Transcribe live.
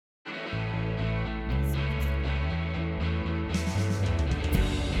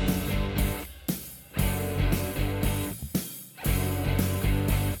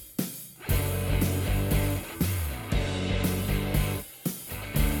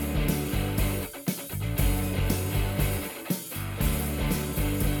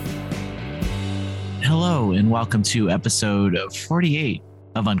Hello and welcome to episode 48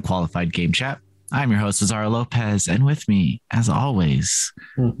 of Unqualified Game Chat. I'm your host, Azara Lopez, and with me, as always,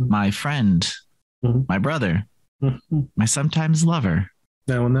 my friend, my brother, my sometimes lover,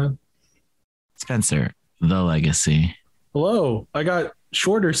 now and then, Spencer, the Legacy. Hello. I got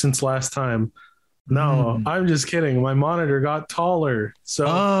shorter since last time. No, I'm just kidding. My monitor got taller.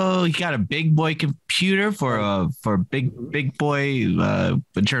 So you got a big boy computer for big boy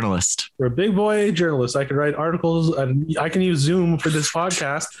journalist. For a big boy journalist, I can write articles. I can use Zoom for this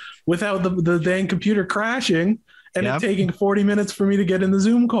podcast without the dang computer crashing and it taking 40 minutes for me to get in the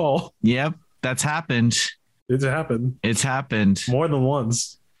Zoom call. Yep, that's happened. It's happened. It's happened more than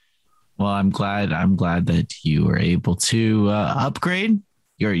once. Well, I'm glad that you were able to upgrade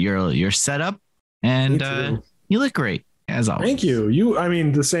your setup. And you look great, as always. Thank you. I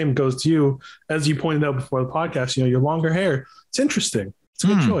mean, the same goes to you. As you pointed out before the podcast, your longer hair. It's interesting. It's a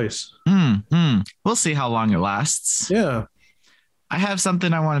good choice. We'll see how long it lasts. Yeah. I have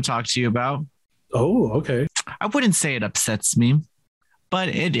something I want to talk to you about. Oh, okay. I wouldn't say it upsets me, but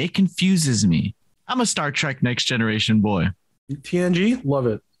it confuses me. I'm a Star Trek Next Generation boy. TNG, love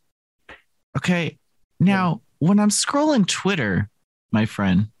it. Okay. Now, when I'm scrolling Twitter, my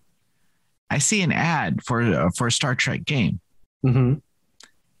friend, I see an ad for a Star Trek game, and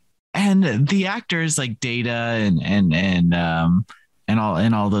the actors like Data and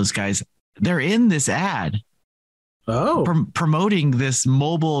all those guys, they're in this ad, promoting this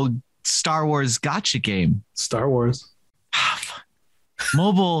mobile Star Wars gacha game. Star Wars,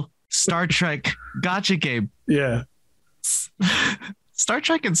 mobile Star Trek gacha game. Yeah. Star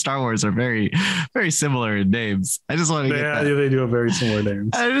Trek and Star Wars are very, very similar in names. I just want to get that. They do have very similar names.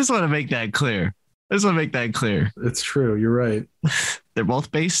 I just want to make that clear. It's true. You're right. They're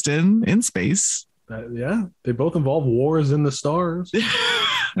both based in space. Yeah, they both involve wars in the stars.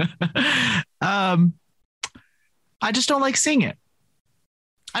 I just don't like seeing it.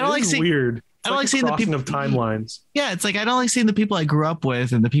 I don't like seeing weird. I don't like seeing the people of timelines. Yeah, it's like I don't like seeing the people I grew up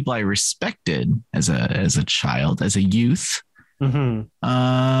with and the people I respected as a child, as a youth.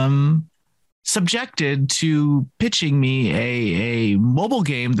 Subjected to pitching me a mobile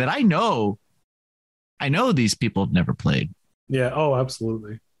game that I know these people have never played. Yeah. Oh,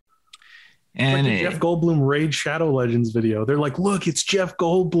 absolutely. And like the Jeff Goldblum Raid Shadow Legends video. They're like, look, it's Jeff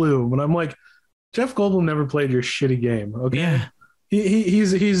Goldblum. And I'm like, Jeff Goldblum never played your shitty game. Okay. Yeah.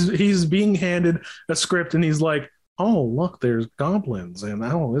 He's being handed a script and he's like, oh, look, there's goblins. And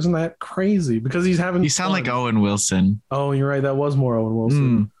isn't that crazy? Because he's having. You sound like Owen Wilson. Oh, you're right. That was more Owen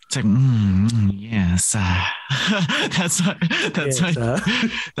Wilson. It's like, yes. That's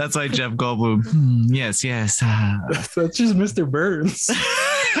why Jeff Goldblum. Yes. That's just Mr. Burns.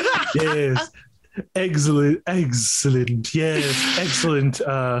 Yes. Excellent. Yes. Excellent.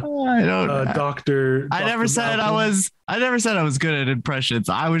 Doctor. I never said I was good at impressions.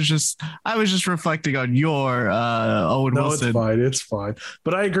 I was just reflecting on your Owen Wilson. No, it's fine.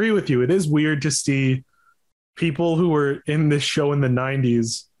 But I agree with you. It is weird to see people who were in this show in the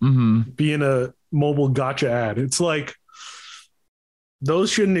 90s be in a mobile gacha ad. It's like those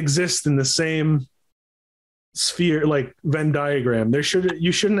shouldn't exist in the same sphere, like Venn diagram.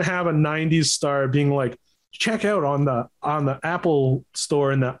 You shouldn't have a 90s star being like, check out on the Apple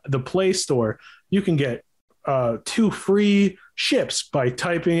store and the Play Store, you can get 2 free ships by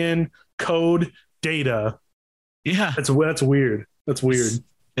typing in code Data. Yeah, that's weird. That's weird.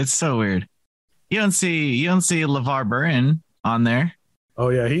 It's so weird. You don't see LeVar Burton on there. Oh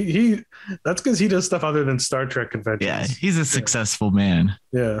yeah, he that's because he does stuff other than Star Trek conventions. Yeah, he's a successful man.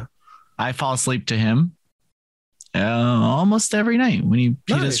 Yeah, I fall asleep to him almost every night when he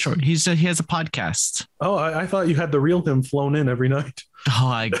does short. He has a podcast. Oh, I thought you had the real him flown in every night. Oh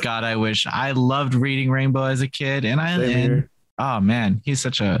my God, I wish. I loved reading Rainbow as a kid, and oh man, he's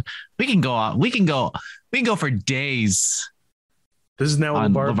such a. We can go for days. This is now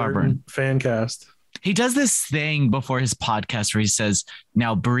LeVar Burton fan cast. He does this thing before his podcast where he says,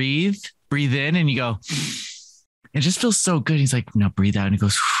 now breathe in, and you go, it just feels so good. He's like, now breathe out, and he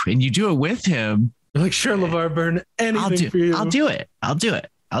goes, and you do it with him. You're like, sure, LeVar Burton, anything for you. I'll do it.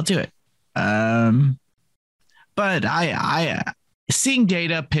 But I seeing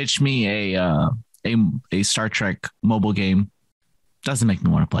Data pitch me a Star Trek mobile game doesn't make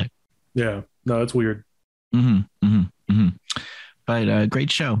me want to play. Yeah, no, it's weird. But great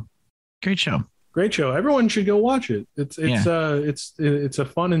show. Everyone should go watch it. It's a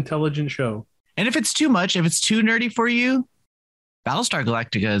fun, intelligent show. And if it's too much, if it's too nerdy for you, Battlestar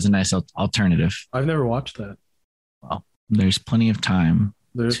Galactica is a nice alternative. I've never watched that. Well, there's plenty of time.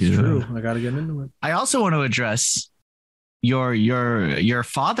 That's true. I got to get into it. I also want to address your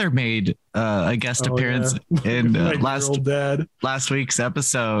father made a guest appearance in last week's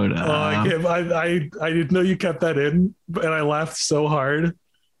episode. I didn't know you kept that in, and I laughed so hard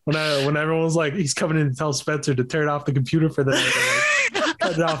when everyone was like, he's coming in to tell Spencer to turn off the computer for the night, like,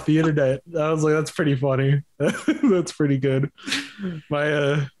 cut it off the internet. I was like, that's pretty funny. That's pretty good. He's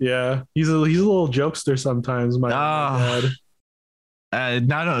a little jokester sometimes. My dad.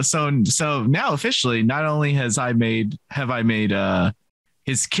 So now officially, not only have I made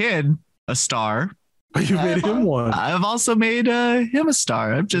his kid a star, but you made him one. I've also made him a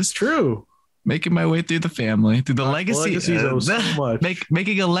star. I'm just making my way through the family, through the legacy.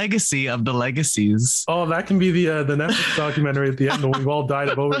 Making a legacy of the legacies. Oh, that can be the Netflix documentary at the end when we've all died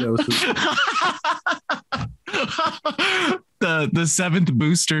of overdoses. The seventh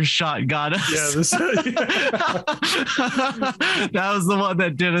booster shot got us. That was the one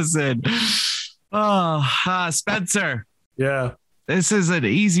that did us in. Spencer. Yeah. This is an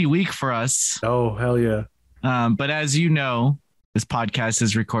easy week for us. Oh, hell yeah. But as you know, this podcast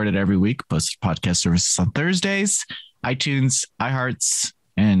is recorded every week, posted podcast services on Thursdays, iTunes, iHearts,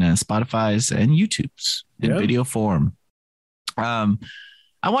 and Spotify's and YouTube's in video form. I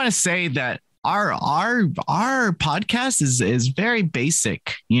want to say that our podcast is very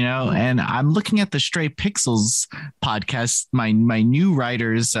basic, and I'm looking at the Stray Pixels podcast, my new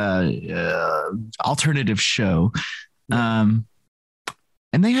writer's alternative show.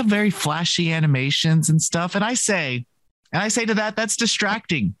 And they have very flashy animations and stuff. And I say to that's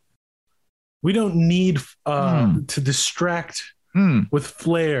distracting. We don't need to distract with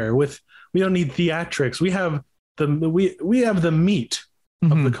flair. We don't need theatrics. We have the meat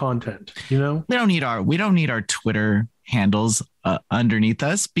of the content. We don't need our Twitter handles underneath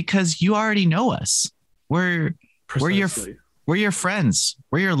us, because you already know us. We're your friends.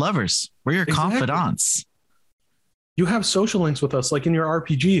 We're your lovers. We're your confidants. You have social links with us, like in your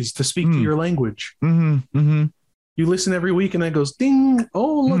RPGs, to speak to your language. You listen every week, and then it goes ding.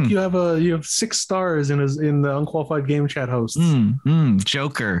 Oh, look, you have 6 stars in the unqualified game chat hosts.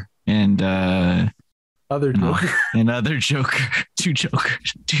 Joker and other Joker and other Joker. Two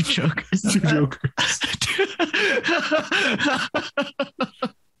Jokers.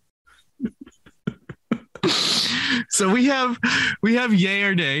 So we have Yay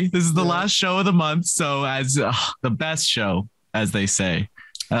or Nay. This is the last show of the month. So as the best show, as they say,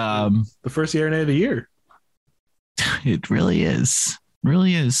 the first Yay or Nay of the year. It really is.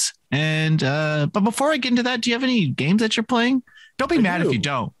 And but before I get into that, do you have any games that you're playing? Don't be mad if you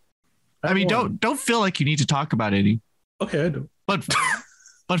don't. I mean, don't feel like you need to talk about any. Okay, I do. But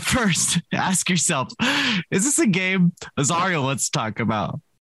first, ask yourself: is this a game Azario wants to talk about?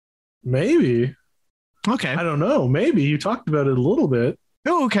 Maybe. Okay. I don't know. Maybe you talked about it a little bit.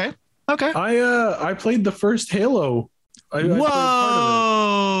 Oh, okay. I played the first Halo. I played part of it,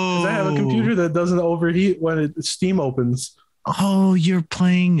 'cause I have a computer that doesn't overheat when Steam opens. Oh, you're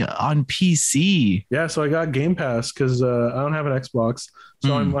playing on PC. Yeah, so I got Game Pass because I don't have an Xbox.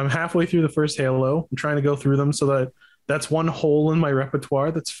 So I'm halfway through the first Halo. I'm trying to go through them so that's one hole in my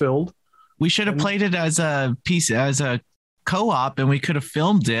repertoire that's filled. We should have played it as a piece, as a co-op, and we could have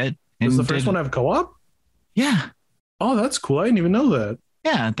filmed it. Does the first one have co-op? Yeah. Oh, that's cool. I didn't even know that.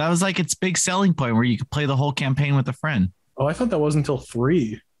 Yeah, that was like its big selling point, where you could play the whole campaign with a friend. Oh, I thought that was until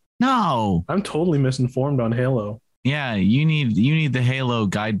 3. No. I'm totally misinformed on Halo. Yeah, you need the Halo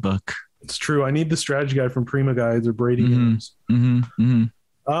guidebook. It's true. I need the strategy guide from Prima Guides or Brady Games. But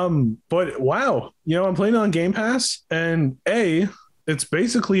wow, I'm playing it on Game Pass, and it's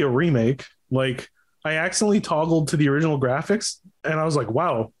basically a remake. Like, I accidentally toggled to the original graphics, and I was like,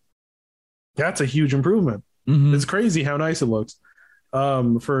 wow, that's a huge improvement. It's crazy how nice it looks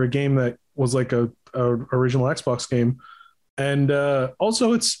for a game that was like a original Xbox game. And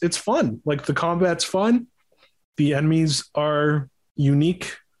also it's fun. Like, the combat's fun. The enemies are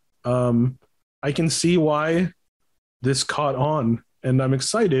unique. I can see why this caught on, and I'm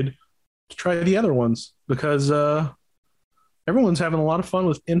excited to try the other ones, because everyone's having a lot of fun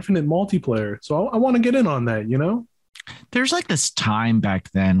with infinite multiplayer. So I want to get in on that, There's like this time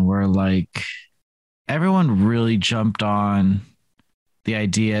back then where like everyone really jumped on the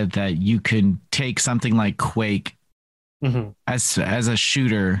idea that you could take something like Quake as a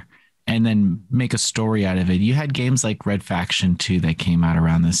shooter and then make a story out of it. You had games like Red Faction 2 that came out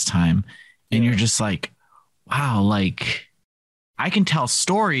around this time, and you're just like, wow, like I can tell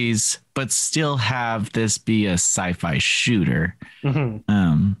stories, but still have this be a sci-fi shooter.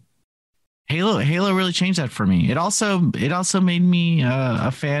 Halo really changed that for me. It also made me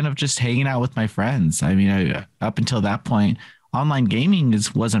a fan of just hanging out with my friends. I mean, up until that point, online gaming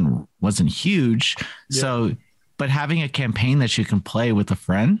wasn't huge. Yeah. So but having a campaign that you can play with a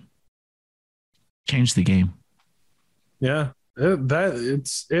friend changed the game. Yeah,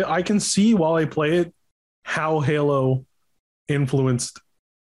 I can see while I play it how Halo influenced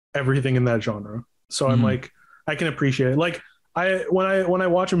everything in that genre. So I'm like, I can appreciate it. Like when I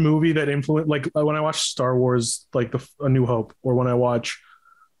watch a movie that influenced, like when I watch Star Wars, like A New Hope, or when I watch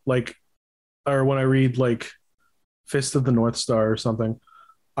or when I read like Fist of the North Star or something,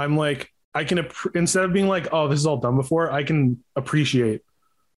 I'm like, I can instead of being like, oh, this is all done before, I can appreciate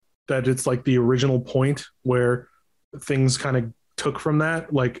that it's like the original point where things kind of took from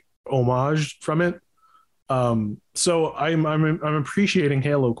that, like homage from it. So I'm appreciating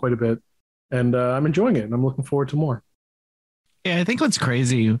Halo quite a bit, and I'm enjoying it, and I'm looking forward to more. Yeah, I think what's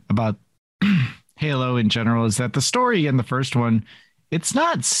crazy about Halo in general is that the story in the first one, it's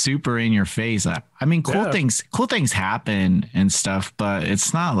not super in your face. I mean, cool things happen and stuff, but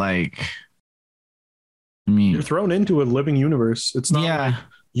it's not like, I mean, you're thrown into a living universe. It's not like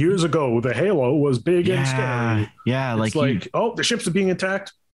years ago the Halo was big and scary. Yeah, it's like oh, the ships are being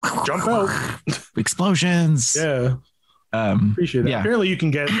attacked. Jump out. Explosions. Yeah. Appreciate that. Yeah. Apparently you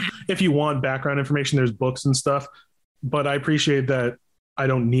can get, if you want background information, there's books and stuff, but I appreciate that I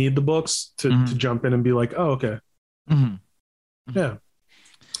don't need the books to jump in and be like, oh, okay. Yeah.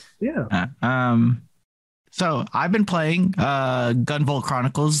 So I've been playing Gunvolt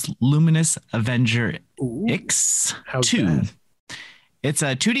Chronicles Luminous Avenger X 2. It's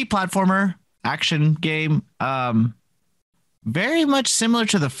a 2D platformer action game. Very much similar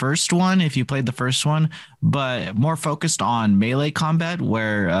to the first one, if you played the first one, but more focused on melee combat,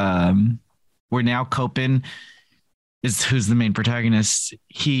 where we're now Copen who's the main protagonist.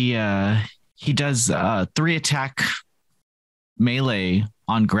 He does 3 attack melee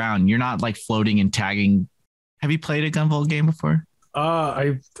on ground. You're not like floating and tagging. Have you played a Gunvolt game before?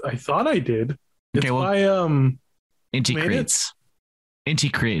 I thought I did. It's by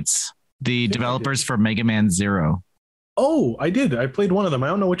Inti Creates, the developers for Mega Man Zero. Oh, I did. I played one of them. I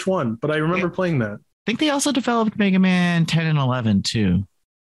don't know which one, but I remember playing that. I think they also developed Mega Man 10 and 11 too.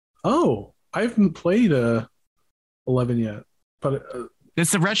 Oh, I haven't played 11 yet, but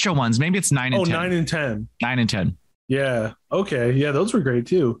it's the retro ones. Maybe it's 9 and 10. 9 and 10. 9 and 10. Yeah. Okay. Yeah, those were great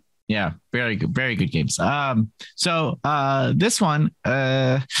too. Yeah, very good games. So this one,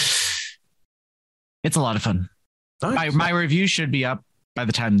 it's a lot of fun. Nice. My review should be up by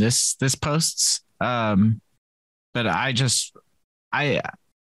the time this posts. But I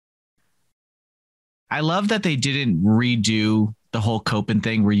love that they didn't redo the whole Copen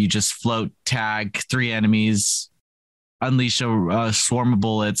thing where you just float, tag 3 enemies, unleash a swarm of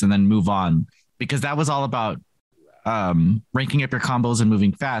bullets, and then move on, because that was all about ranking up your combos and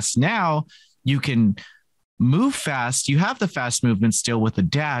moving fast. Now you can move fast. You have the fast movement still with a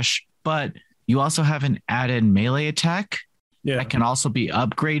dash, but you also have an added melee attack that can also be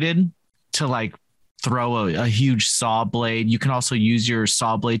upgraded to like throw a huge saw blade. You can also use your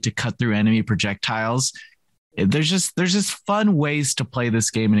saw blade to cut through enemy projectiles. There's just fun ways to play this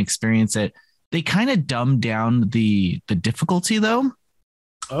game and experience it. They kind of dumbed down the difficulty though.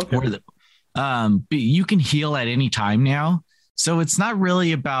 Okay. You can heal at any time now. So it's not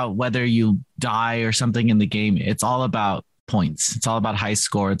really about whether you die or something in the game. It's all about points. It's all about high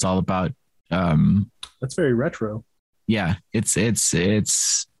score. It's all about that's very retro. Yeah, it's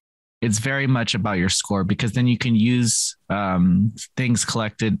very much about your score, because then you can use things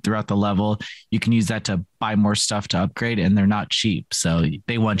collected throughout the level. You can use that to buy more stuff to upgrade, and they're not cheap. So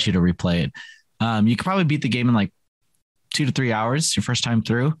they want you to replay it. You could probably beat the game in like 2 to 3 hours your first time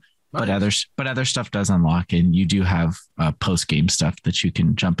through. Nice. But other stuff does unlock, and you do have post game stuff that you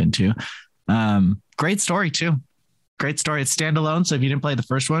can jump into. Great story too. Great story. It's standalone, so if you didn't play the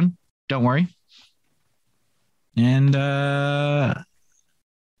first one, don't worry. And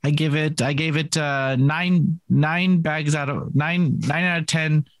I gave it 9 bags out of 9 out of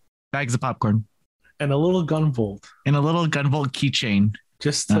 10 bags of popcorn, and a little Gunvolt keychain,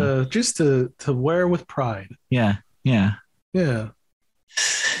 just to wear with pride. Yeah.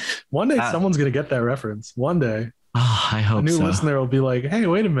 One day someone's gonna get that reference. One day, I hope a new listener will be like, "Hey,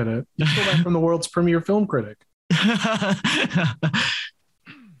 wait a minute! You stole that from the world's premier film critic."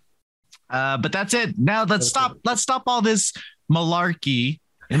 But that's it. Now let's stop all this malarkey.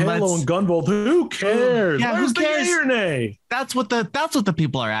 Halo and Gunvolt. Who cares? Yeah, where's who cares? The yay or nay? That's what the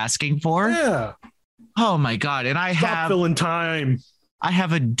people are asking for. Yeah. Oh my god! And Stop filling time. I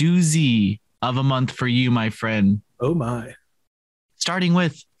have a doozy of a month for you, my friend. Oh my! Starting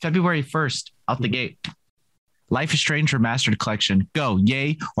with February 1st, out the gate. Life is Strange Remastered Collection. Go,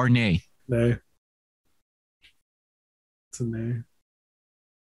 yay or nay? Nay. It's a nay.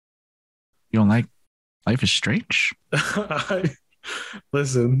 You don't like? Life is Strange.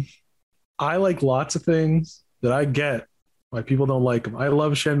 Listen, I like lots of things that I get why people don't like them. I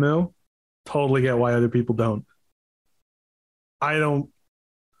love Shenmue. Totally get why other people don't. I don't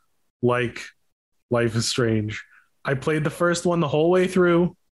like Life is Strange. I played the first one the whole way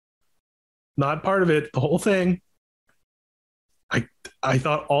through. Not part of it, the whole thing. I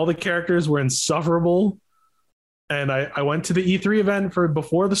thought all the characters were insufferable. And I went to the E3 event for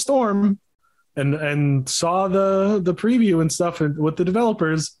Before the Storm and saw the preview and stuff with the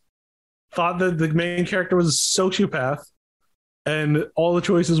developers. Thought that the main character was a sociopath and all the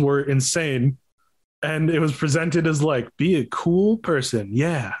choices were insane. And it was presented as like, be a cool person.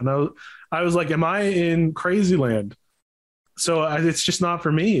 Yeah. And I was like, am I in crazy land? So it's just not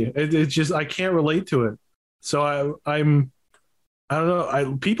for me. It's just, I can't relate to it. So I don't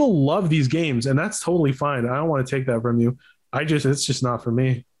know. People love these games and that's totally fine. I don't want to take that from you. It's just not for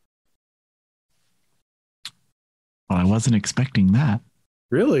me. Well, I wasn't expecting that.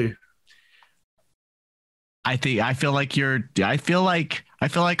 Really? I feel like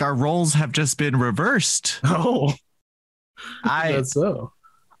our roles have just been reversed. Oh, that's so.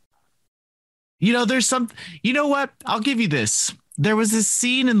 There's you know what? I'll give you this. There was this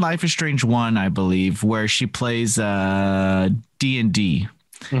scene in Life is Strange 1, I believe, where she plays D&D.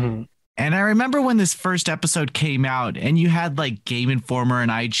 Mm-hmm. And I remember when this first episode came out and you had like Game Informer and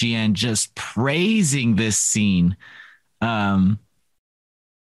IGN just praising this scene.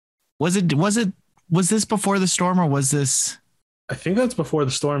 Was this Before the Storm or was this? I think that's Before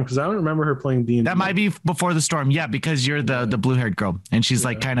the Storm because I don't remember her playing D&D. That might be Before the Storm. Yeah, because you're the blue-haired girl and she's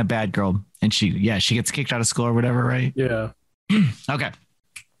like kind of bad girl and she gets kicked out of school or whatever, right? Yeah. Okay.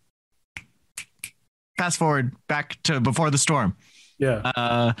 Fast forward back to Before the Storm.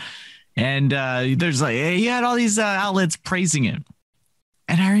 Yeah. There's like you had all these outlets praising it.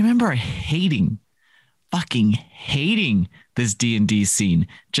 And I remember fucking hating this D&D scene.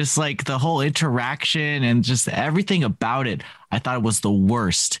 Just like the whole interaction and just everything about it. I thought it was the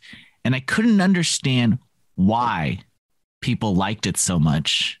worst. And I couldn't understand why people liked it so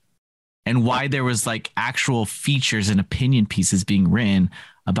much and why there was like actual features and opinion pieces being written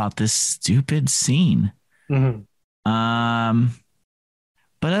about this stupid scene. Mm-hmm.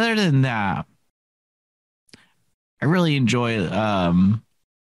 But other than that, I really enjoy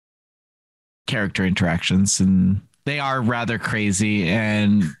character interactions and they are rather crazy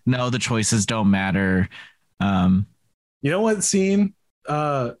and no, the choices don't matter. You know what scene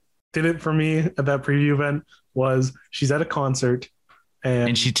did it for me at that preview event was she's at a concert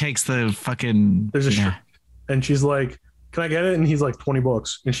and she takes the fucking and she's like, can I get it? And he's like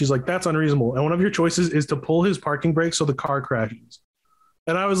 $20 and she's like, that's unreasonable. And one of your choices is to pull his parking brake so the car crashes.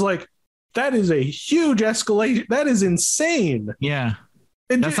 And I was like, that is a huge escalation. That is insane. Yeah.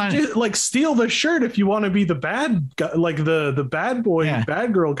 And just like steal the shirt if you want to be the bad guy, like the bad boy,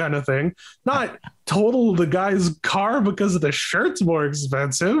 bad girl kind of thing. Not total the guy's car because the shirt's more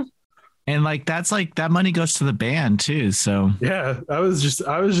expensive. And like that's like that money goes to the band too. So yeah, I was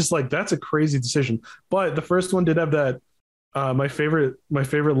just like, that's a crazy decision. But the first one did have that. My favorite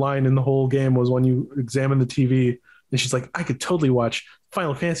line in the whole game was when you examine the TV and she's like, I could totally watch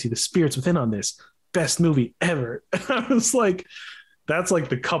Final Fantasy: The Spirits Within on this. Best movie ever. And I was like, that's like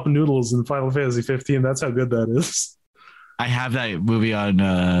the cup noodles in Final Fantasy 15. That's how good that is. I have that movie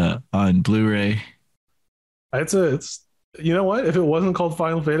on Blu-ray. It's you know what? If it wasn't called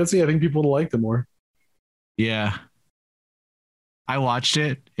Final Fantasy, I think people would have liked it more. Yeah. I watched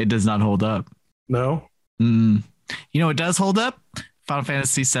it. It does not hold up. No. You know what does hold up? Final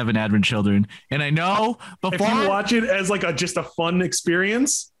Fantasy VII Advent Children. And I know before if you watch it as like just a fun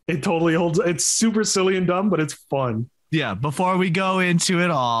experience, it totally holds. It's super silly and dumb, but it's fun. Yeah, before we go into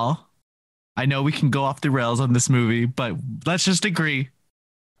it all, I know we can go off the rails on this movie, but let's just agree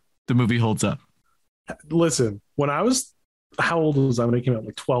the movie holds up. Listen, when I was, how old was I when it came out?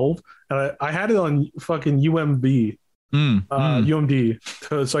 Like 12? And I had it on fucking UMD,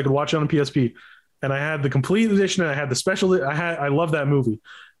 so I could watch it on PSP. And I had the complete edition and I had the special. I love that movie.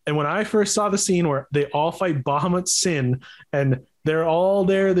 And when I first saw the scene where they all fight Bahamut Sin and they're all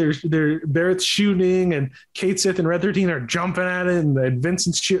there, they're Barrett's shooting and Kate Sith and Red 13 are jumping at it and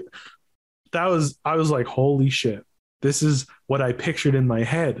Vincent's shoot. I was like, holy shit. This is what I pictured in my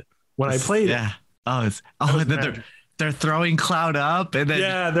head when I played it. They're throwing Cloud up and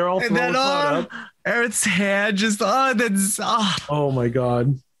then they're all throwing Cloud up. Eric's hand just oh my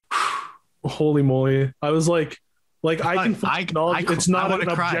God. Holy moly. I was like I can it's not an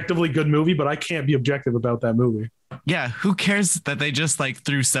objectively good movie, but I can't be objective about that movie. Yeah, who cares that they just like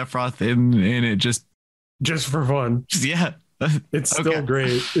threw Sephiroth in it just for fun. Yeah. It's still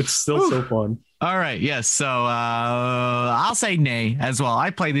great. It's still so fun. All right. Yes. So I'll say nay as well.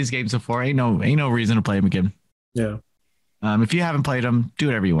 I played these games before. Ain't no reason to play them again. Yeah. If you haven't played them, do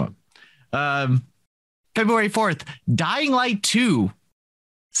whatever you want. February 4th, Dying Light 2,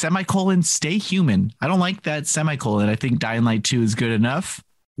 semicolon, stay human. I don't like that semicolon. I think Dying Light 2 is good enough.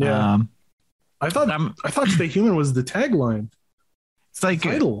 Yeah. I thought stay human was the tagline. It's like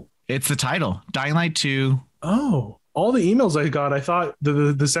title. It's the title. Dying Light 2. Oh, all the emails I got, I thought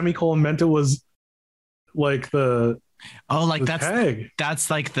the semicolon meant it was like the tag. That's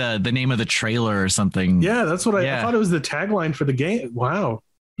like the name of the trailer or something. Yeah, that's what I thought it was the tagline for the game. Wow.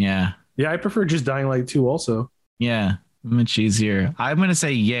 Yeah. Yeah, I prefer just Dying Light 2 also. Yeah, much easier. I'm going to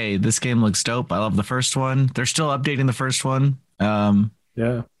say yay. This game looks dope. I love the first one. They're still updating the first one.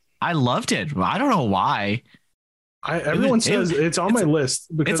 Yeah. I loved it. I don't know why. Everyone says it's on my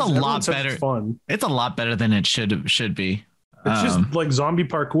list because it's a lot better. It's fun. It's a lot better than it should be. It's just like zombie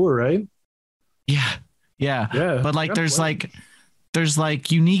parkour, right? Yeah. But like, there's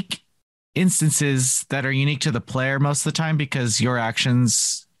unique instances that are unique to the player most of the time because your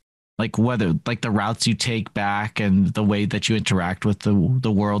actions, like whether like the routes you take back and the way that you interact with the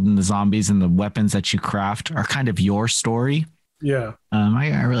world and the zombies and the weapons that you craft are kind of your story. Yeah.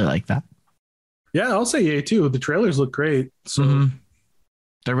 I really like that. Yeah, I'll say yay too. The trailers look great. So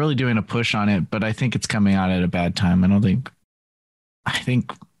they're really doing a push on it, but I think it's coming out at a bad time. I don't think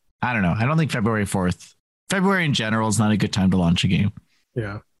February 4th. February in general is not a good time to launch a game.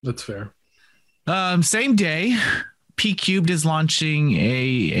 Yeah, that's fair. Same day, P Cubed is launching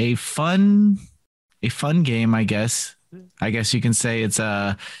a fun game, I guess. I guess you can say it's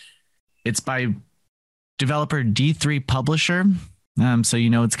by developer D3 Publisher. So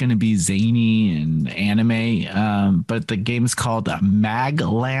it's going to be zany and anime. But the game is called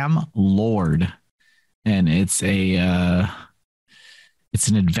Maglam Lord, and it's an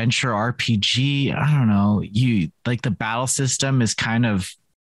adventure RPG. I don't know. The battle system is kind of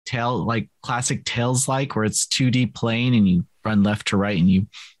classic Tales where it's 2D plane and you run left to right and you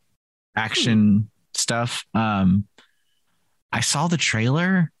action stuff. I saw the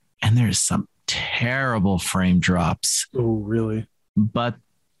trailer and there's some terrible frame drops. Oh, really? But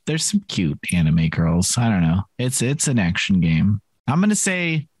there's some cute anime girls. I don't know. It's an action game. I'm going to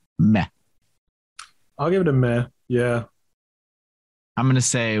say meh. I'll give it a meh. Yeah. I'm going to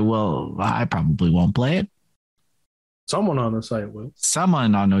say, well, I probably won't play it. Someone on the site will.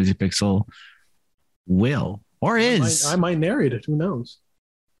 Someone on Noisy Pixel will or is. I might narrate it. Who knows?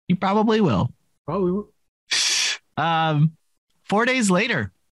 You probably will. Probably will. 4 days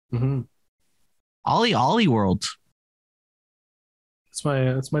later. Mm-hmm. Ollie World.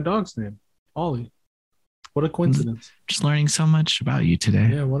 It's my dog's name, Ollie. What a coincidence! Just learning so much about you today.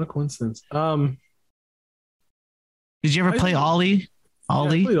 Yeah, what a coincidence. Did you ever play Ollie?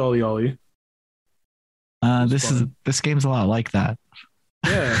 Ollie? Yeah, I played Ollie. This game's a lot like that.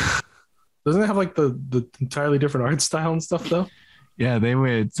 Yeah. Doesn't it have like the entirely different art style and stuff though? Yeah, they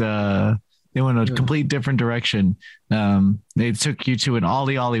went a complete different direction. They took you to an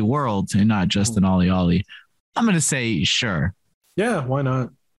Ollie world and not just an Ollie. I'm gonna say sure. Yeah, why not?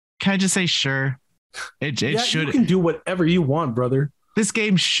 Can I just say sure? It should. You can do whatever you want, brother. This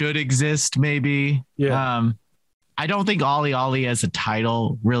game should exist, maybe. Yeah. I don't think Ollie as a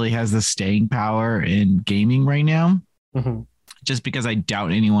title really has the staying power in gaming right now. Mm-hmm. Just because I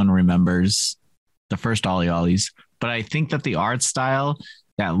doubt anyone remembers the first Ollies. But I think that the art style,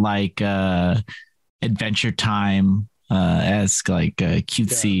 that like Adventure Time esque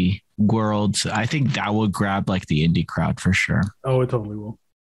cutesy world, I think that would grab like the indie crowd for sure. Oh, it totally will.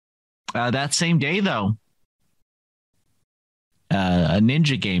 That same day though, a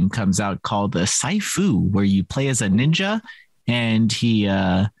ninja game comes out called the Saifu, where you play as a ninja and you're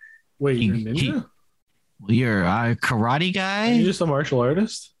a ninja? You're a karate guy? Are you just a martial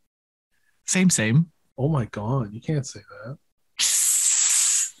artist? Same. Oh my God, you can't say that.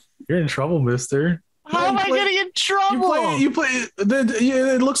 You're in trouble, mister. How am I getting in trouble? You play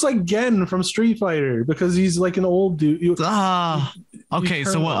it looks like Gen from Street Fighter because he's like an old dude. So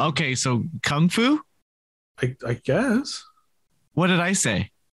Kung Fu? I guess. What did I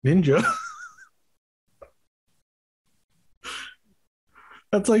say? Ninja.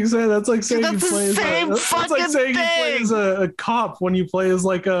 That's like saying you play as a cop when you play as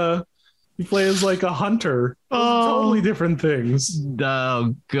like a hunter. Totally different things.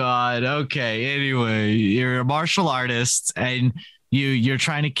 Oh God. Okay. Anyway, you're a martial artist and you're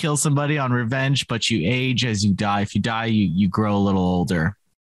trying to kill somebody on revenge, but you age as you die. If you die, you grow a little older.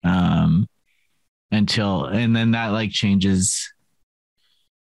 And then that like changes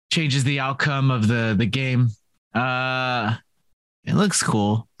the outcome of the game. It looks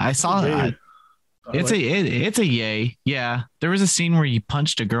cool. I saw that. It's a yay. Yeah, there was a scene where he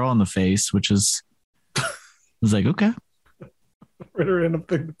punched a girl in the face, which was was like, okay. What a random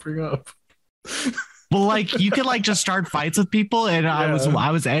thing to bring up. Well, like you could like just start fights with people, and I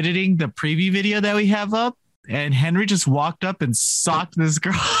was editing the preview video that we have up, and Henry just walked up and socked this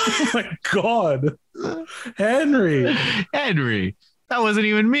girl. Oh my God, Henry, that wasn't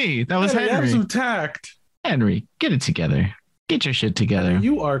even me. That was Henry. Have some tact. Henry, get it together. Get your shit together.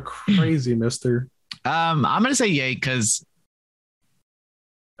 You are crazy, mister. I'm gonna say yay because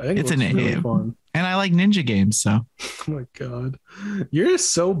it's really fun. And I like ninja games, so. Oh my God. You're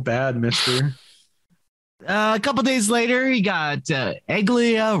so bad, mister. A couple days later, he got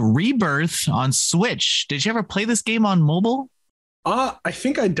Egglia Rebirth on Switch. Did you ever play this game on mobile? I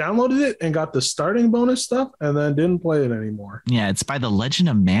think I downloaded it and got the starting bonus stuff and then didn't play it anymore. Yeah, it's by the Legend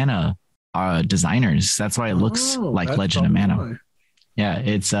of Mana designers. That's why it looks like Legend of Mana. Why. Yeah,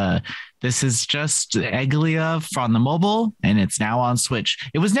 it's this is just Egglia from the mobile, and it's now on Switch.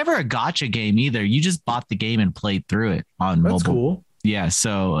 It was never a gacha game either. You just bought the game and played through it on mobile. That's cool. Yeah,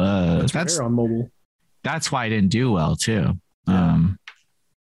 so that's rare on mobile. That's why it didn't do well too. Yeah.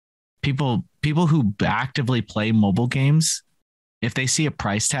 People who actively play mobile games, if they see a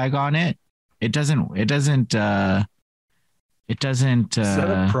price tag on it, it doesn't. Is that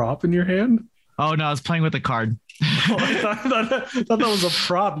a prop in your hand? Oh no, I was playing with a card. Oh, I thought that was a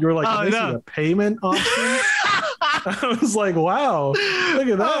prop. You were like, this is a payment option. I was like, wow, look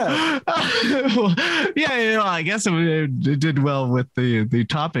at that. Yeah, I guess it did well with the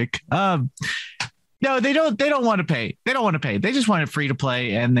topic. No, they don't want to pay. They don't want to pay. They just want it free to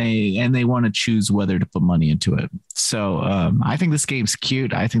play, and they want to choose whether to put money into it. So I think this game's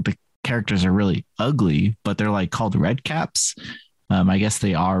cute. I think the characters are really ugly, but they're like called red caps. I guess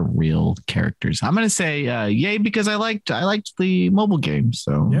they are real characters. I'm gonna say yay because I liked the mobile game.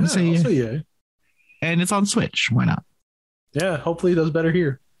 So yeah, I'll say yay. And it's on Switch. Why not? Yeah, hopefully it does better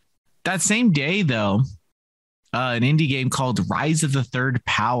here. That same day, though, an indie game called Rise of the Third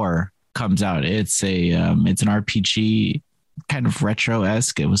Power comes out. It's an RPG, kind of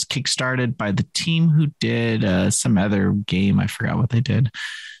retro-esque. It was kickstarted by the team who did some other game. I forgot what they did.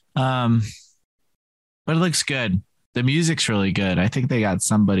 But it looks good. The music's really good. I think they got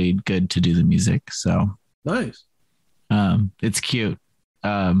somebody good to do the music. So nice. It's cute.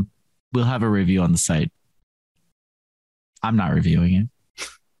 We'll have a review on the site. I'm not reviewing it.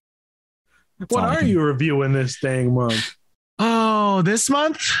 What are you reviewing this dang month? Oh, this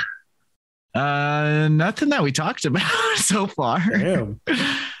month? Nothing that we talked about so far. Damn.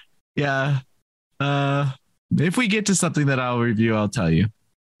 Yeah. If we get to something that I'll review, I'll tell you.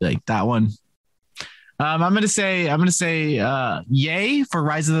 Like that one. I'm gonna say yay for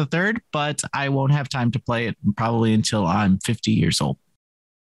Rise of the Third, but I won't have time to play it probably until I'm 50 years old.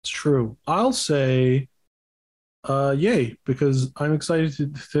 It's true. I'll say yay because I'm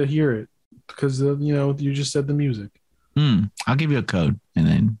excited to hear it because you just said the music. I'll give you a code and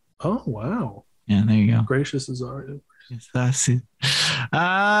then. Oh wow! Yeah, there you go. Gracious as are.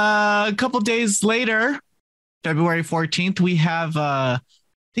 A couple days later, February 14th, we have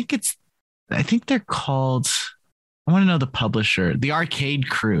I think they're called. I want to know the publisher, the Arcade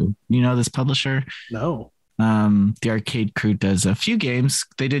Crew. You know this publisher? No. The Arcade Crew does a few games.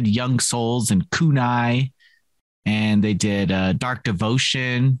 They did Young Souls and Kunai, and they did Dark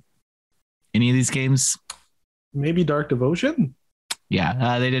Devotion. Any of these games? Maybe Dark Devotion.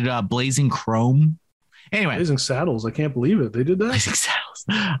 Yeah, they did Blazing Chrome. Anyway, Blazing Saddles. I can't believe it. They did that. Blazing Saddles.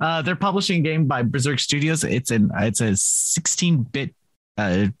 They're publishing a game by Berserk Studios. It's a 16-bit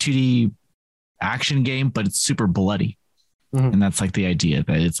 2D action game, but it's super bloody, and that's like the idea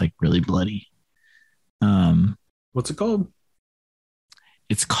that it's like really bloody. What's it called?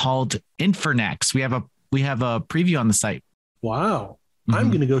 It's called Infernax. We have a preview on the site. Wow,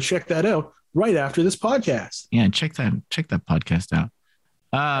 I'm gonna go check that out right after this podcast. Yeah, check that podcast out.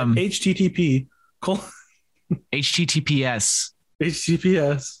 HTTP. HTTPS.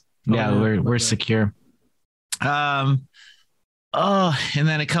 HTTPS. Yeah, we're secure. And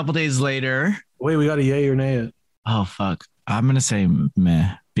then a couple days later. Wait, we got a yay or nay it. Oh fuck! I'm gonna say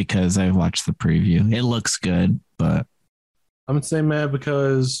meh because I watched the preview. It looks good, but I'm gonna say meh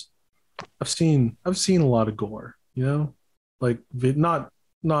because I've seen a lot of gore. Like not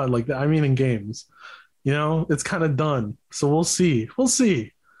like that. I mean, in games, it's kind of done. So we'll see. We'll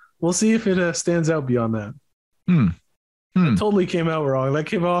see if it stands out beyond that. It totally came out wrong. That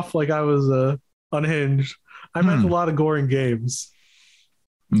came off like I was unhinged. I meant a lot of gore in games.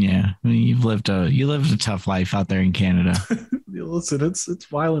 Yeah, I mean, you lived a tough life out there in Canada. Listen, it's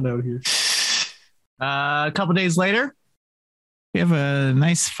violent out here. A couple days later, We have a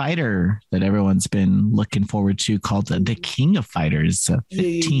nice fighter that everyone's been looking forward to called the King of Fighters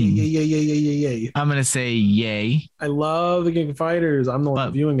 15. Yay. I'm going to say yay. I love the King of Fighters. I'm the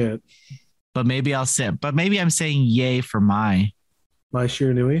one viewing it. But maybe I'm saying yay for Mai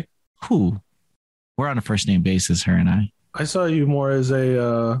Shiranui. Who? We're on a first name basis, her and I. I saw you more as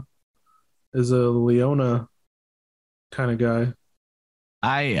a Leona kind of guy.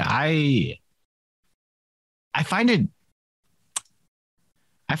 I find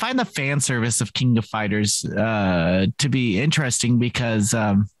the fan service of King of Fighters to be interesting because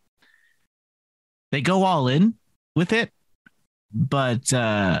they go all in with it, but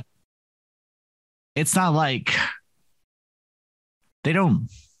it's not like they don't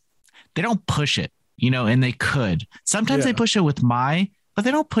push it, and they could. Sometimes they push it with Mai, but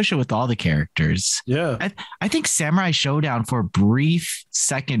they don't push it with all the characters. Yeah. I think Samurai Showdown for a brief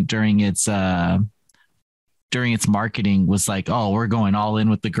second during its marketing was like, oh, we're going all in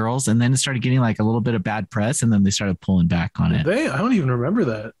with the girls. And then it started getting like a little bit of bad press. And then they started pulling back on it. I don't even remember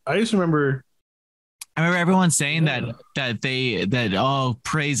that. I just remember. I remember everyone saying that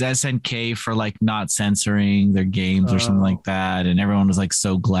praise SNK for like not censoring their games or something like that. And everyone was like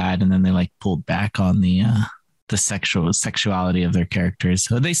so glad. And then they like pulled back on the sexuality of their characters.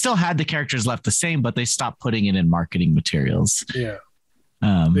 So they still had the characters left the same, but they stopped putting it in marketing materials. Yeah.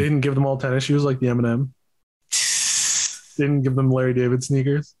 They didn't give them all tennis shoes like the Eminem. Didn't give them Larry David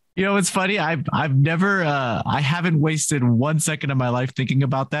sneakers. It's funny. I've never, I haven't wasted 1 second of my life thinking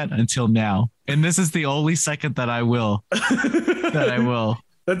about that until now. And this is the only second that I will.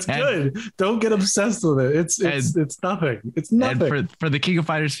 That's good. Don't get obsessed with it. It's nothing. It's nothing. And for the King of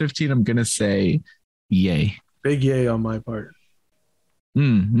Fighters 15, I'm going to say yay. Big yay on my part. We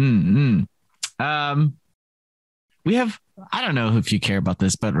have, I don't know if you care about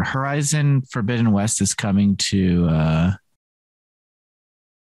this, but Horizon Forbidden West is coming to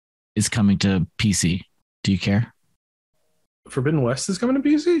PC. Do you care? Forbidden West is coming to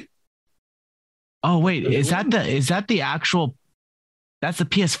PC? Oh wait, is that the actual? That's the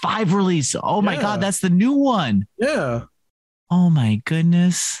PS5 release. Oh my God, that's the new one. Yeah. Oh my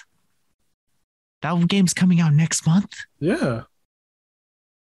goodness. That game's coming out next month? Yeah.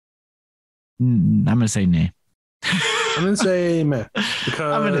 I'm gonna say nay. I'm gonna say meh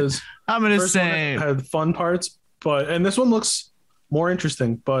because I'm gonna say had fun parts, and this one looks more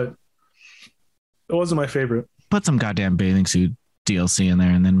interesting, but it wasn't my favorite. Put some goddamn bathing suit DLC in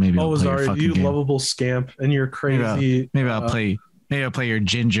there, and then maybe. Oh, Zari, you lovable scamp, and you're crazy. Maybe I'll play your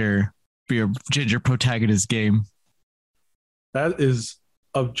ginger protagonist game. That is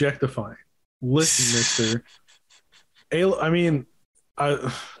objectifying. Listen, Mister. Aloy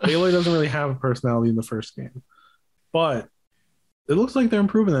doesn't really have a personality in the first game, but it looks like they're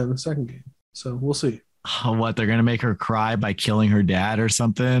improving that in the second game. So we'll see. What, they're gonna make her cry by killing her dad or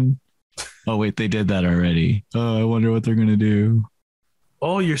something? Oh wait, they did that already. Oh, I wonder what they're gonna do.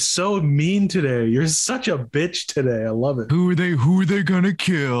 Oh, you're so mean today. You're such a bitch today. I love it. Who are they gonna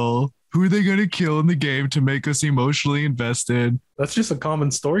kill? Who are they gonna kill in the game to make us emotionally invested? That's just a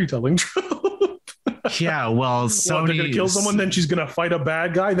common storytelling trope. Yeah, well, Sony. They're gonna kill someone, then she's gonna fight a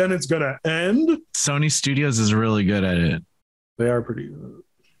bad guy, then it's gonna end. Sony Studios is really good at it. They are pretty good.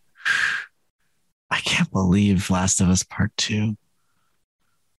 I can't believe Last of Us Part 2.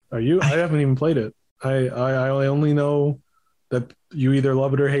 Are you? I haven't even played it. I only know that you either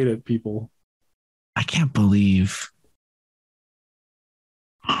love it or hate it, people. I can't believe.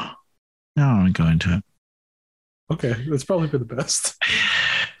 I don't want to go into it. Okay, that's probably for the best.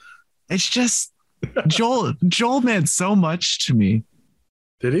 It's just Joel meant so much to me.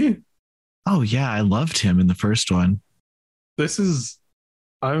 Did he? Oh yeah, I loved him in the first one.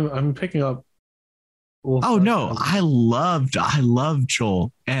 I'm picking up. Oh no, I loved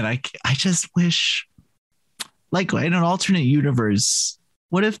Joel, and I just wish, like, in an alternate universe,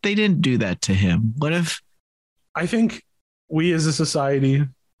 what if they didn't do that to him? What if? I think we as a society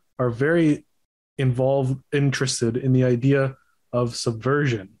are very interested in the idea of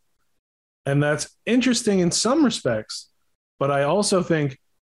subversion, and that's interesting in some respects. But I also think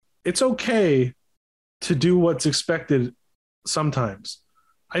it's okay to do what's expected sometimes.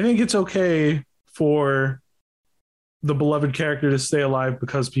 I think it's okay for the beloved character to stay alive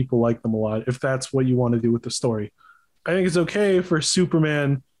because people like them a lot, if that's what you want to do with the story. I think it's okay for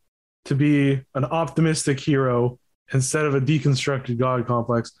Superman to be an optimistic hero instead of a deconstructed God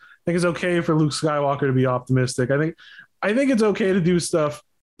complex. I think it's okay for Luke Skywalker to be optimistic. I think it's okay to do stuff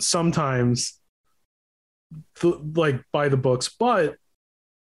sometimes like by the books, but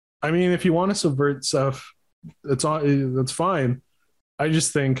I mean, if you want to subvert stuff, that's fine. I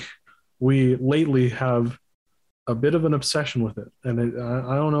just think we lately have a bit of an obsession with it, and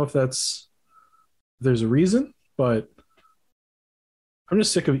I don't know if there's a reason, but I'm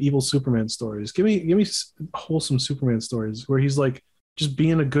just sick of evil Superman stories. Give me wholesome Superman stories where he's like just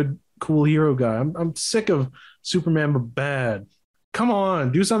being a good, cool hero guy. I'm sick of Superman but bad. Come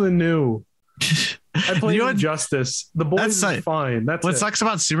on, do something new. I play Injustice. The boys is fine. That's what sucks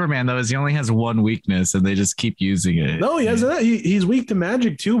about Superman though is he only has one weakness, and they just keep using it. No, he has that. He's weak to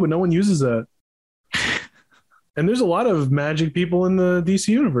magic too, but no one uses that. And there's a lot of magic people in the DC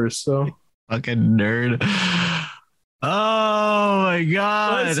universe. So fucking nerd. Oh my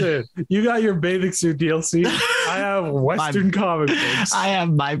god! Listen, you got your bathing suit DLC. I have Western comic books. I have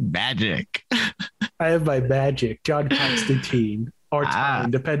my magic. I have my magic. John Constantine. Or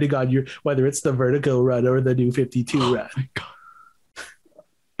time, depending on whether it's the Vertigo run or the New 52 run. My God.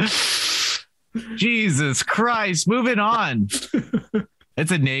 Jesus Christ! Moving on.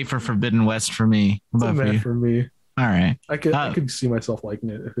 It's a nay for Forbidden West for me. It's a nay for me. All right, I could see myself liking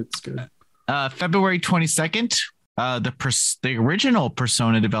it if it's good. February 22nd. The original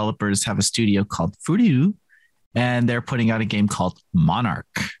Persona developers have a studio called Furyu, and they're putting out a game called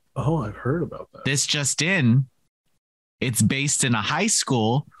Monarch. Oh, I've heard about that. This just in. It's based in a high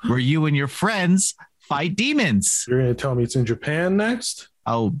school where you and your friends fight demons. You're going to tell me it's in Japan next?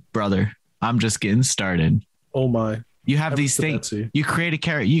 Oh, brother, I'm just getting started. Oh my! You have these things. You create a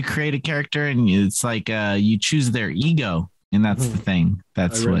character, and it's like you choose their ego, and that's the thing.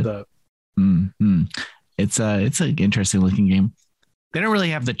 That's what. That. Mm-hmm. It's an interesting looking game. They don't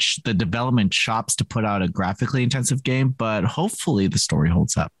really have the development chops to put out a graphically intensive game, but hopefully the story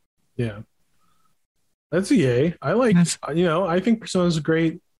holds up. Yeah. That's a yay. I like, I think Persona is a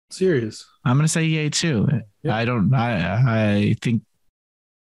great series. I'm going to say yay too. Yeah. I think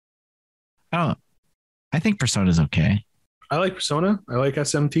Persona is okay. I like Persona. I like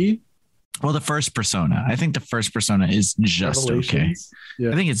SMT. Well, the first Persona. I think the first Persona is just okay.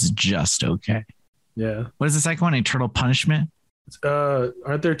 Yeah. I think it's just okay. Yeah. What is the second one? Eternal Punishment?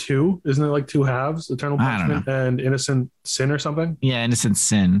 Aren't there two? Isn't it like two halves? Eternal Punishment and Innocent Sin or something? Yeah, Innocent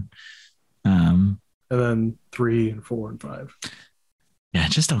Sin. And then 3 and 4 and 5. Yeah,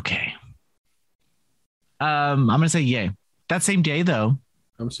 just okay. I'm gonna say yay. That same day, though,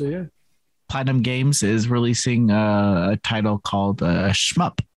 I'm gonna say yay. Platinum Games is releasing a title called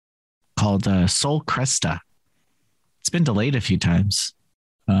Shmup, called Soul Cresta. It's been delayed a few times,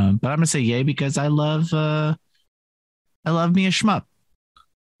 but I'm gonna say yay because I love me a shmup.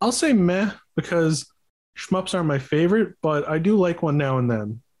 I'll say meh because shmups aren't my favorite, but I do like one now and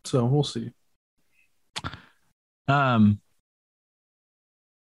then. So we'll see. I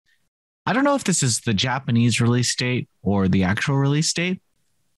don't know if this is the Japanese release date or the actual release date,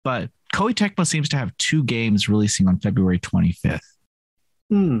 but Koei Tecmo seems to have 2 games releasing on February 25th.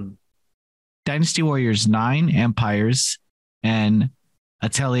 Dynasty Warriors 9 Empires and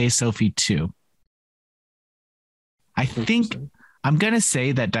Atelier Sophie 2. I think I'm going to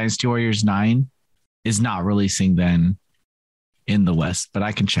say that Dynasty Warriors 9 is not releasing then in the West, but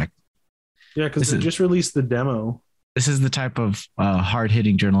I can check. Yeah, because they just released the demo. This is the type of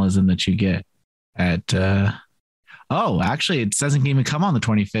hard-hitting journalism that you get at... actually, it doesn't even come on the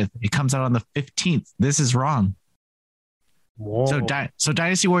 25th. It comes out on the 15th. This is wrong. Whoa. So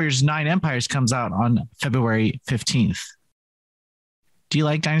Dynasty Warriors 9 Empires comes out on February 15th. Do you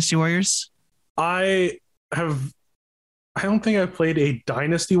like Dynasty Warriors? I don't think I've played a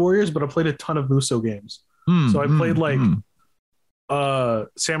Dynasty Warriors, but I played a ton of Musou games. So I played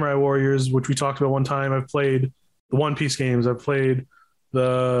Samurai Warriors, which we talked about one time. I've played the One Piece games. I've played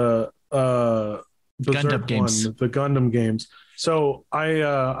the Gundam games. The Gundam games. So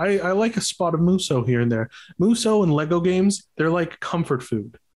I like a spot of Musou here and there. Musou and Lego games, they're like comfort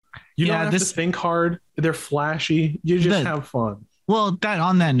food. You don't have to think hard. They're flashy. You just have fun. Well,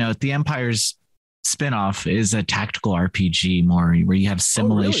 on that note, the Empire's spinoff is a tactical RPG more where you have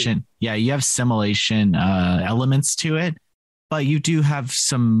simulation. Oh, really? Yeah, you have simulation elements to it, but you do have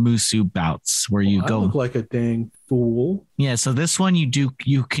some Musou bouts where you go. I look like a dang fool. Yeah, so this one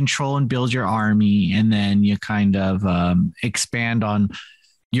you control and build your army, and then you kind of expand on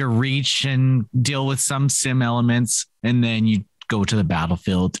your reach and deal with some sim elements, and then you go to the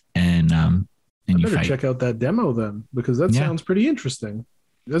battlefield and you fight. Check out that demo then, because that sounds pretty interesting.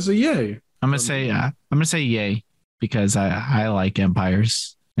 That's a yay. I'm gonna say yay because I like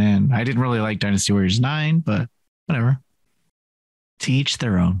Empires, and I didn't really like Dynasty Warriors 9, but whatever. To each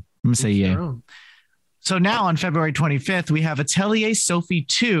their own. I'm gonna say yay. So now on February 25th, we have Atelier Sophie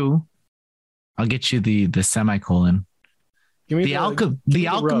 2. I'll get you the semicolon. The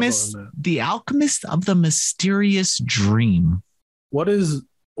Alchemist of the Mysterious Dream. What is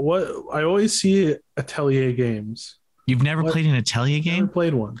what I always see Atelier games. You've never played an Atelier game? Never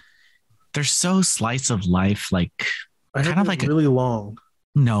played one. They're so slice of life, like kind of like really long.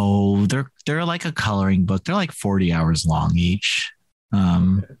 No, they're like a coloring book. They're like 40 hours long each.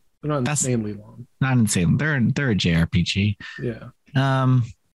 Okay. They're not insanely long. Not insane. They're a JRPG. Yeah.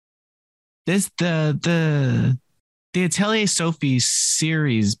 The Atelier Sophie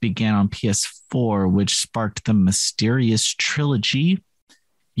series began on PS4, which sparked the Mysterious Trilogy.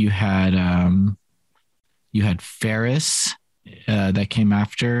 You had Ferris that came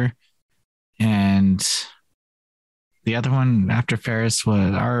after, and the other one after Ferris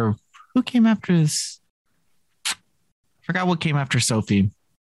was who came after this? I forgot what came after Sophie.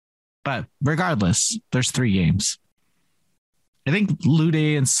 But regardless, there's 3 games. I think Lude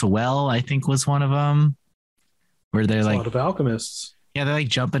and Sewell, I think, was one of them. Where they're like a lot of alchemists. Yeah, they like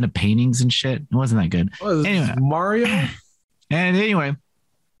jump into paintings and shit. It wasn't that good. Anyway, Mario. And anyway,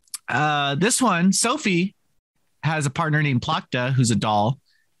 this one, Sophie has a partner named Plakta, who's a doll,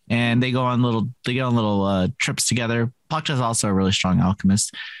 and they go on little trips together. Plakta is also a really strong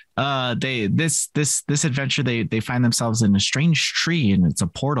alchemist. This adventure, they find themselves in a strange tree, and it's a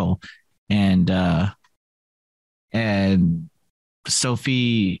portal, and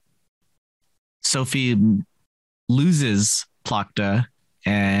Sophie loses Plakta,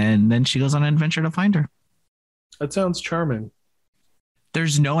 and then she goes on an adventure to find her. That sounds charming.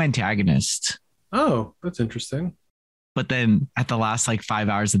 There's no antagonist. Oh, that's interesting. But then at the last 5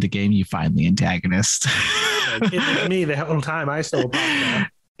 hours of the game, you find the antagonist. It's me the whole time I stole Plakta.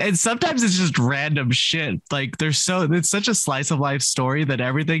 And sometimes it's just random shit. It's such a slice of life story that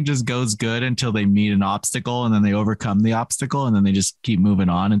everything just goes good until they meet an obstacle, and then they overcome the obstacle, and then they just keep moving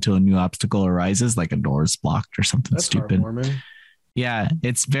on until a new obstacle arises, like a door is blocked or something. That's stupid. Yeah,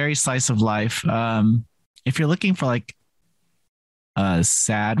 it's very slice of life. If you're looking for a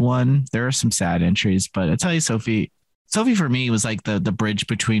sad one, there are some sad entries, but I tell you, Sophie for me was like the bridge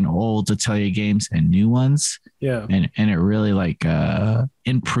between old Atelier games and new ones. Yeah. And it really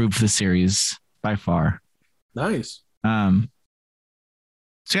improved the series by far. Nice. So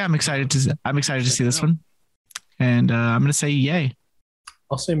yeah, I'm excited to see this one. And I'm going to say yay.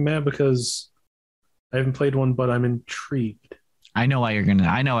 I'll say meh because I haven't played one, but I'm intrigued. I know why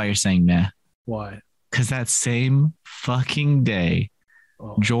you're saying meh. Why? Because that same fucking day,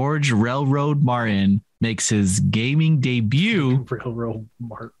 George Railroad Martin makes his gaming debut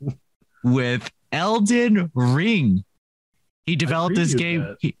with Elden Ring. He developed this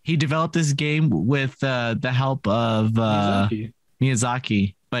game. He developed this game with the help of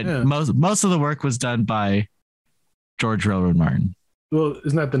Miyazaki, but most of the work was done by George Railroad Martin. Well,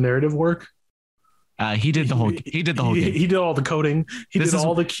 isn't that the narrative work? He did the whole game. He did all the coding. He did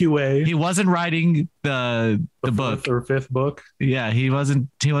all the QA. He wasn't writing the book or 5th book. Yeah, he wasn't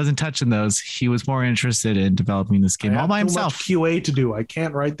touching those. He was more interested in developing this game all by himself. Too much QA to do. I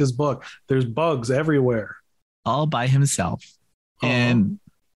can't write this book. There's bugs everywhere. All by himself. And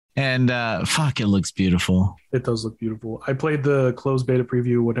fuck, it looks beautiful. It does look beautiful. I played the closed beta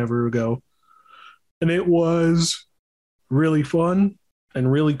preview whatever ago, and it was really fun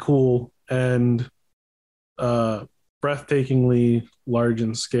and really cool and breathtakingly large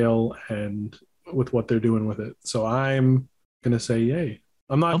in scale and with what they're doing with it. So I'm gonna say yay.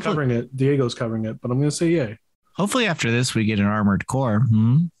 I'm not covering it. Diego's covering it, but I'm gonna say yay. Hopefully after this we get an Armored Core.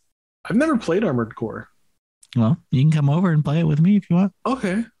 I've never played Armored Core. Well, you can come over and play it with me if you want.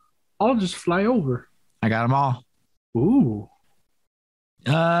 Okay. I'll just fly over. I got them all. Ooh.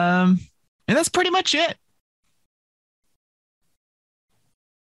 And that's pretty much it.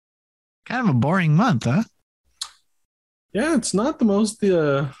 Kind of a boring month, huh? Yeah, it's not the most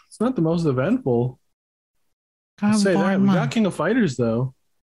eventful. I'll say that. We got King of Fighters though.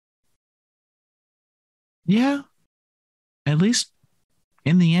 Yeah. At least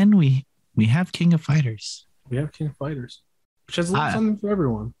in the end we have King of Fighters. We have King of Fighters, which has a little something for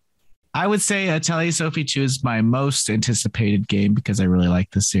everyone. I would say Atelier Sophie 2 is my most anticipated game because I really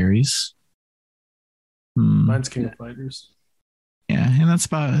like the series. Mine's King of Fighters. Yeah,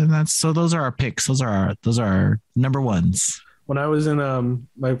 and so those are our picks. Those are our number ones. When I was in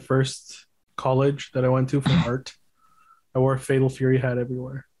my first college that I went to for art, I wore a Fatal Fury hat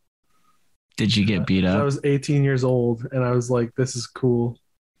everywhere. Did you get beat up? I was 18 years old and I was like, this is cool.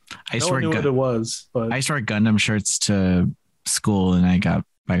 No one knew what it was, but I used to wear Gundam shirts to school and I got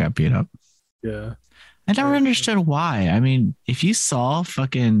beat up. Yeah. I never understood why. I mean, if you saw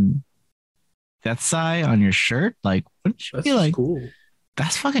fucking Deathsai on your shirt, like, wouldn't you be like, cool.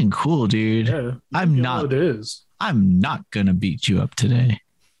 That's fucking cool, dude. Yeah, I'm not gonna beat you up today.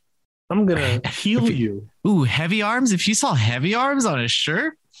 I'm gonna heal you. Ooh, heavy arms. If you saw heavy arms on his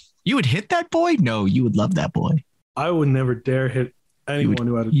shirt, You would hit that boy? No, you would love that boy. I would never dare hit anyone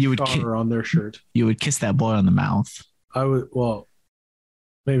who had a star on their shirt. You would kiss that boy on the mouth. I would. Well,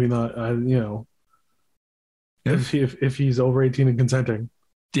 maybe not. If he's over 18 and consenting.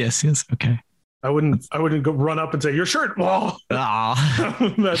 Yes. Okay. I wouldn't go run up and say your shirt. Whoa.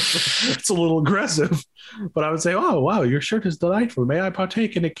 That's a little aggressive. But I would say, oh wow, your shirt is delightful. May I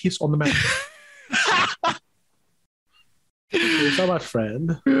partake in a kiss on the mouth? Thank you so much,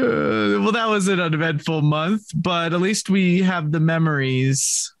 friend. Well, that was an uneventful month, but at least we have the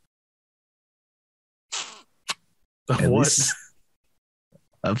memories. What?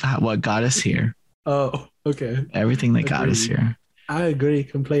 Of what got us here. Oh, okay. Everything that got us here. I agree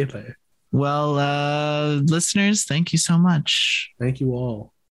completely. Well, listeners, thank you so much. Thank you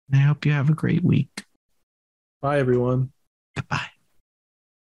all. I hope you have a great week. Bye, everyone. Goodbye.